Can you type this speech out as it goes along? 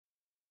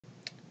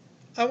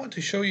I want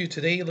to show you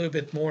today a little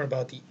bit more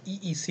about the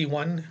EEC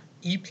One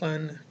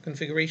EPLAN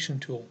configuration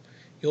tool.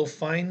 You'll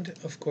find,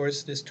 of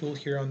course, this tool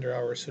here under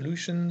our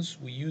solutions.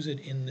 We use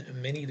it in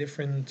many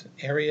different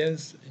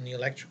areas. In the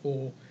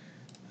electrical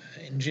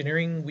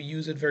engineering, we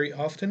use it very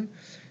often.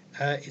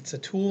 It's a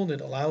tool that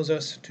allows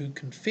us to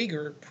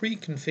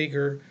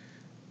pre-configure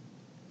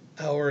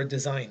our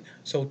design.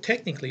 So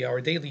technically our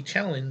daily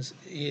challenge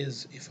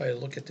is, if I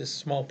look at this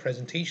small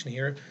presentation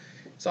here,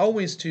 it's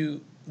always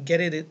to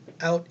get it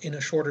out in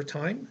a shorter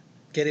time,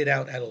 get it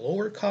out at a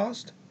lower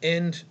cost,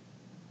 and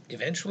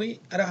eventually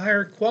at a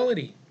higher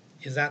quality.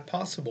 Is that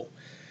possible?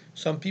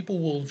 Some people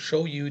will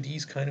show you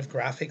these kind of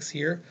graphics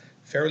here,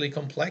 fairly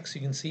complex,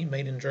 you can see,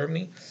 made in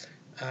Germany.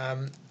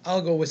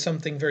 I'll go with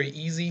something very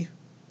easy.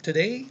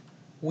 Today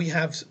we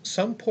have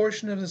some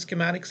portion of the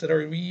schematics that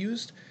are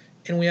reused,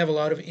 and we have a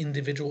lot of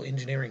individual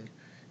engineering.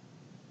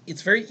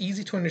 It's very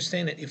easy to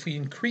understand that if we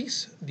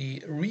increase the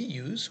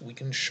reuse, we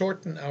can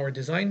shorten our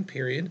design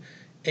period,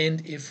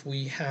 and if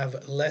we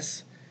have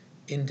less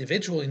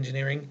individual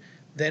engineering,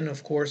 then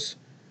of course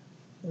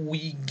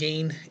we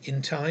gain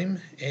in time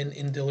and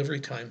in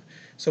delivery time.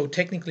 So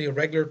technically a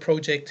regular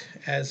project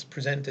as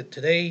presented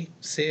today,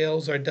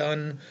 sales are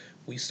done,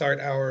 we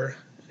start our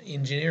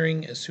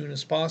engineering as soon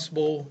as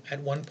possible. At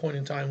one point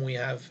in time we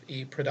have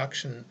a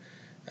production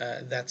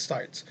that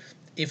starts.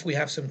 If we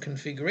have some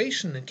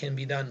configuration that can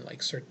be done,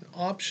 like certain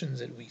options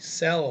that we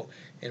sell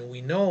and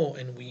we know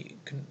and we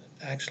can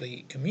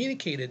actually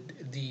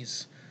communicated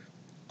these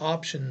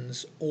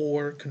options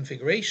or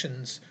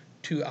configurations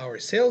to our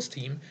sales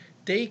team,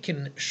 they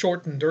can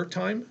shorten their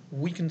time.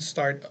 We can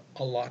start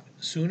a lot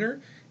sooner.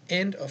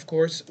 And of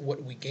course,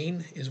 what we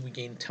gain is we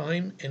gain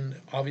time, and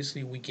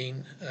obviously we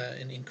gain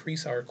and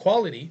increase our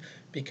quality,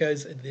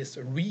 because this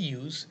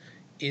reuse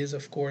is,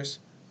 of course,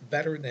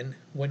 better than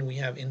when we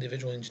have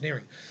individual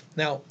engineering.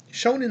 Now,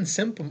 shown in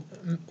simple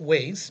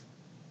ways,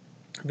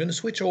 I'm going to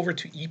switch over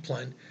to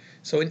EPLAN.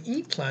 So in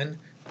EPLAN,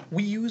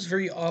 we use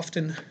very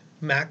often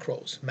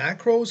macros.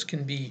 Macros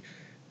can be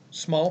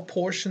small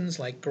portions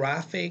like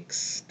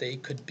graphics, they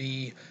could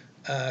be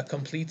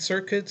complete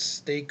circuits,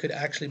 they could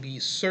actually be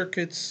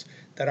circuits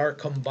that are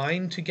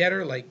combined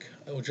together, like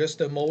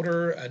just a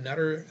motor,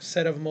 another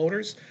set of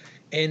motors.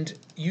 And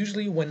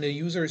usually when the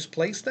users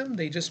place them,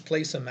 they just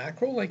place a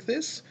macro like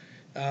this.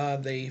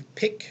 They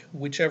pick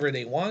whichever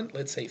they want,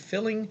 let's say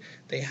filling.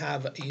 They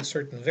have a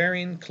certain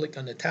variant, click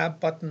on the tab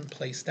button,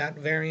 place that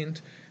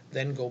variant,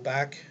 then go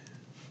back,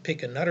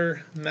 pick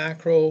another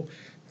macro,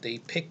 they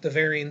pick the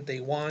variant they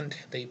want,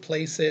 they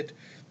place it,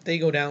 they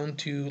go down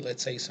to,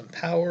 let's say, some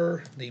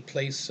power, they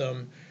place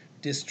some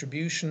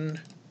distribution.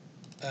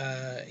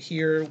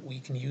 Here we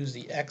can use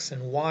the X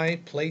and Y,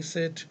 place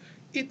it.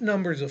 It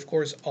numbers, of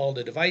course, all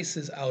the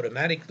devices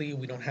automatically.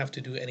 We don't have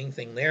to do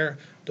anything there.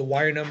 The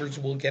wire numbers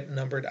will get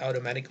numbered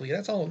automatically.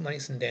 That's all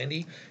nice and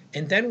dandy.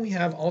 And then we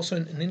have also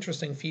an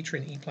interesting feature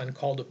in EPLAN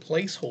called a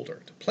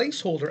placeholder. The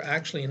placeholder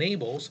actually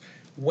enables,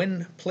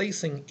 when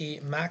placing a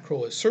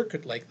macro, a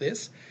circuit like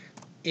this,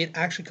 it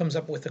actually comes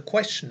up with a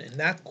question, and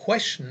that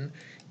question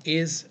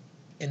is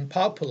and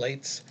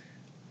populates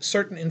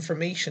certain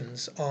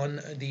informations on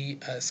the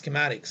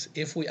schematics.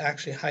 If we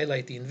actually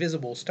highlight the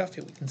invisible stuff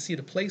here, we can see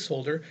the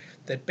placeholder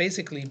that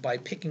basically, by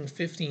picking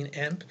 15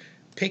 amp,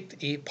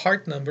 picked a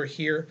part number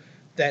here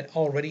that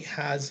already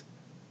has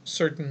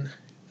certain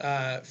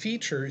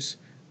features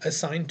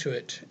assigned to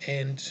it,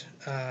 and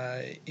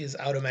is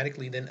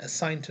automatically then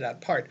assigned to that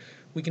part.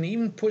 We can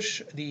even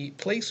push the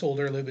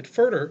placeholder a little bit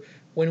further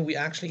when we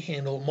actually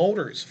handle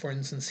motors. For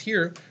instance,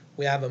 here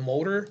we have a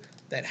motor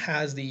that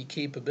has the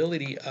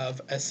capability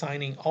of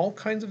assigning all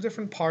kinds of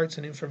different parts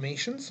and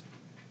informations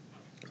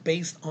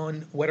based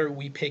on whether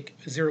we pick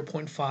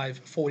 0.5,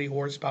 40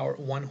 horsepower,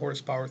 1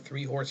 horsepower,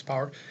 3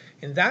 horsepower.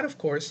 And that, of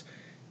course,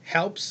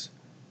 helps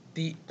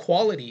the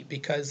quality,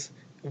 because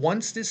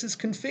once this is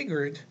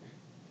configured,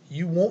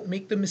 you won't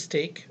make the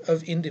mistake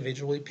of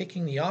individually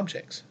picking the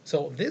objects.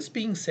 So this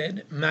being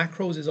said,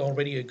 macros is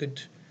already a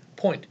good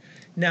point.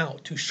 Now,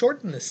 to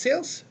shorten the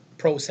sales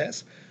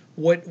process,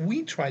 what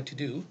we try to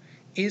do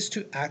is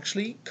to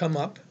actually come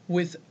up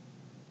with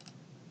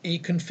a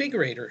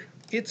configurator.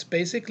 It's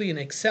basically an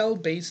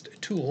Excel-based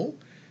tool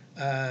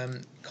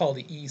called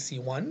the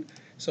EEC One.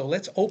 So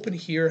let's open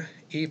here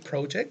a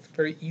project.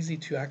 Very easy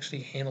to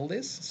actually handle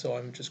this. So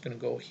I'm just going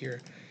to go here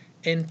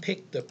and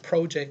pick the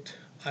project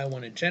I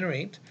want to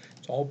generate.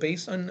 It's all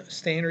based on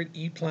standard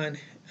EPLAN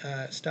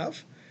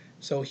stuff.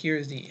 So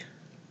here's the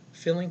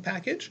filling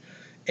package.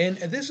 And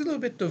this is a little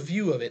bit the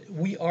view of it.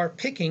 We are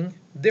picking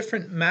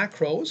different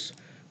macros.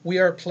 We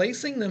are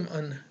placing them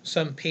on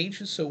some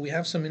pages, so we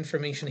have some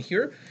information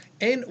here.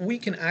 And we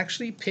can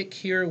actually pick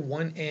here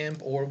 1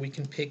 amp, or we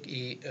can pick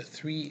a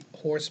 3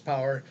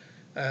 horsepower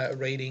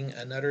rating,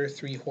 another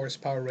 3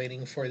 horsepower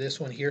rating for this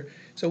one here.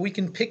 So we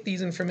can pick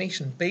these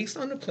information based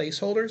on the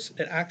placeholders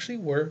that actually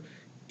were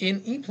in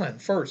EPLAN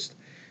first.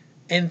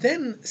 And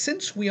then,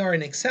 since we are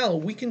in Excel,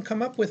 we can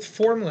come up with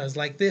formulas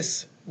like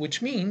this,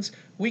 which means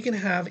we can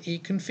have a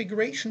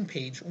configuration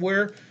page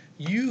where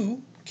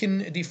you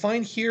can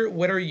define here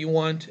whether you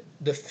want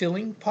the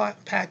filling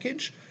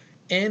package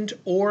and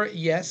or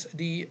yes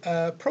the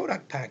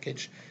product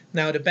package.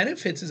 Now the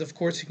benefits is, of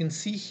course, you can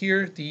see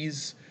here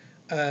these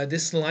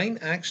this line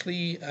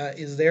actually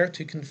is there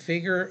to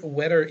configure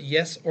whether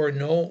yes or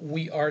no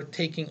we are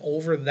taking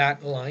over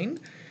that line.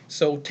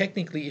 So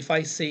technically if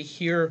I say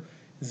here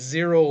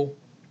 0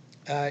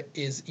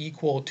 is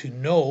equal to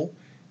no,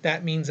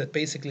 that means that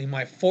basically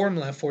my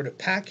formula for the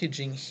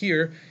packaging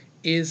here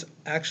is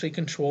actually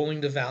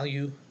controlling the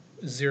value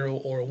 0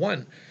 or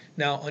 1.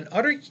 Now in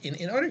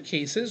other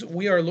cases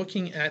we are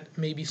looking at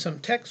maybe some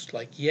text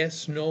like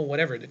yes, no,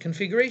 whatever. The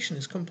configuration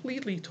is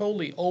completely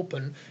totally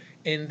open,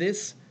 and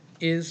this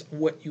is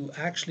what you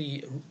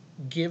actually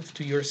give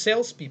to your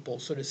salespeople.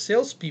 So the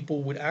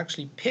salespeople would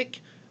actually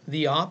pick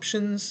the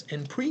options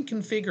and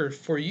pre-configure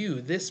for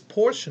you this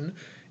portion,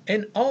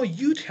 and all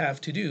you'd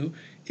have to do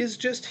is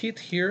just hit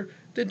here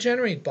the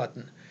generate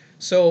button.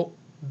 So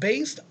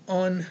based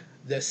on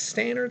the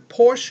standard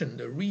portion,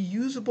 the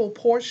reusable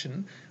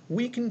portion,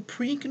 we can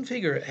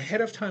pre-configure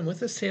ahead of time with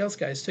the sales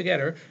guys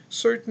together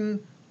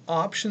certain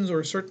options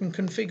or certain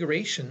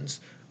configurations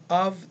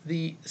of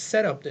the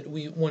setup that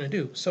we want to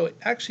do. So it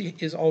actually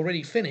is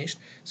already finished.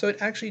 So it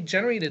actually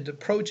generated the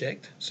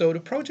project. So the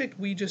project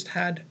we just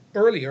had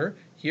earlier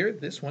here,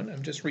 this one,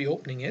 I'm just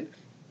reopening it.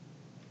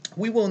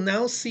 We will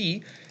now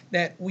see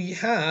that we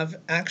have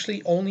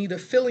actually only the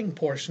filling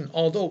portion,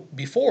 although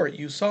before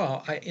you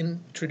saw I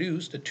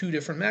introduced the two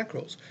different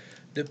macros.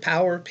 The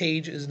power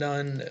page is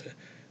done,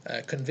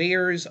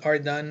 conveyors are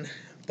done,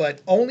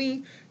 but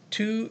only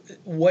to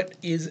what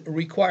is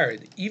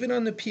required. Even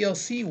on the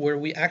PLC where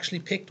we actually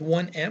picked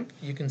 1 amp,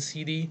 you can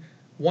see the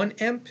 1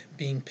 amp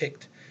being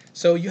picked.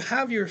 So you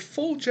have your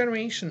full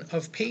generation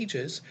of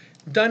pages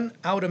done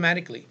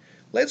automatically.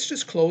 Let's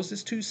just close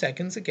this 2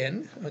 seconds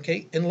again,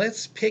 okay, and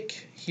let's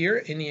pick here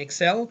in the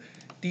Excel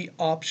the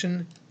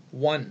option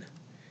 1.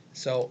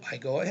 So I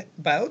go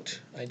about,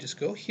 I just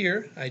go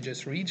here, I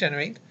just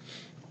regenerate.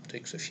 It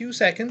takes a few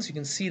seconds. You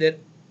can see that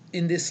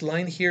in this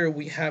line here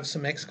we have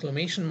some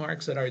exclamation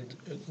marks that are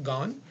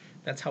gone.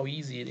 That's how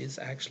easy it is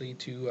actually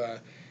to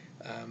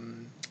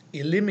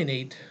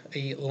eliminate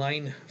a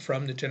line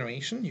from the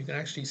generation. You can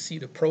actually see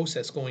the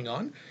process going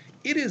on.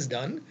 It is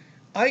done.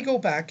 I go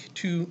back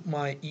to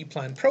my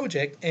EPLAN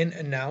project,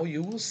 and now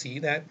you will see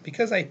that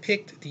because I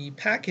picked the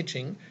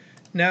packaging,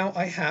 now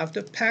I have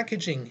the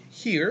packaging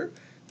here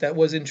that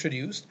was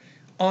introduced.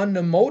 On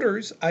the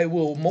motors, I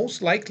will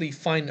most likely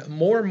find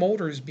more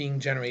motors being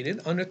generated.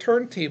 On the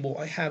turntable,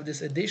 I have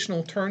this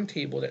additional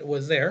turntable that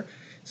was there.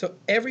 So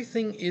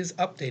everything is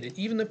updated.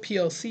 Even the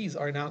PLCs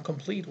are now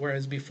complete,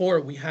 whereas before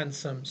we had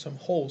some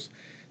holes.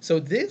 So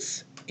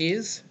this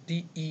is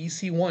the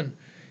EEC One.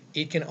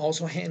 It can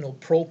also handle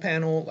Pro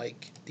Panel,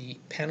 like the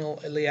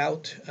panel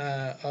layout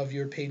of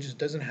your pages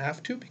doesn't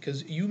have to,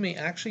 because you may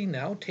actually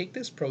now take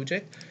this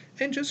project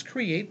and just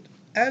create,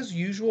 as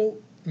usual,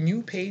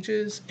 new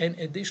pages and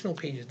additional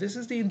pages. This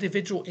is the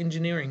individual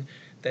engineering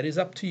that is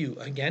up to you.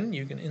 Again,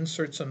 you can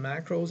insert some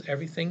macros,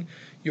 everything.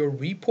 Your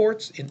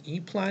reports in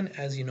EPLAN,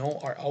 as you know,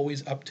 are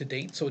always up to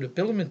date. So the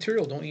bill of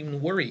material, don't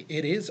even worry,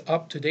 it is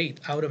up to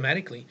date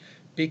automatically,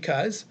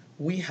 because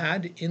we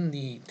had in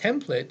the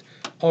template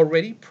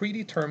already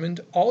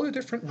predetermined all the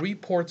different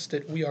reports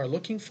that we are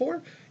looking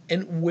for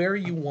and where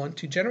you want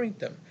to generate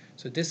them.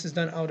 So this is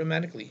done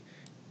automatically.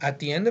 At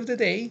the end of the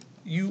day,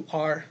 you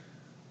are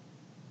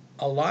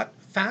a lot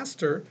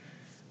faster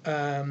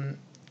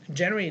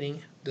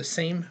generating the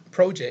same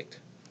project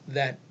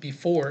that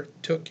before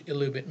took a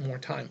little bit more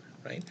time,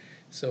 right?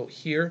 So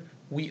here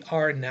we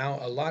are now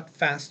a lot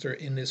faster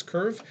in this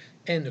curve,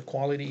 and the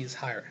quality is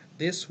higher.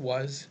 This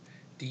was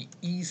the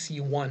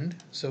EEC One,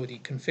 so the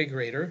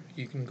configurator.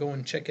 You can go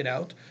and check it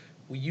out.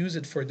 We use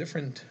it for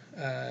different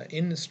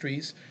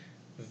industries.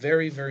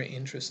 Very, very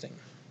interesting.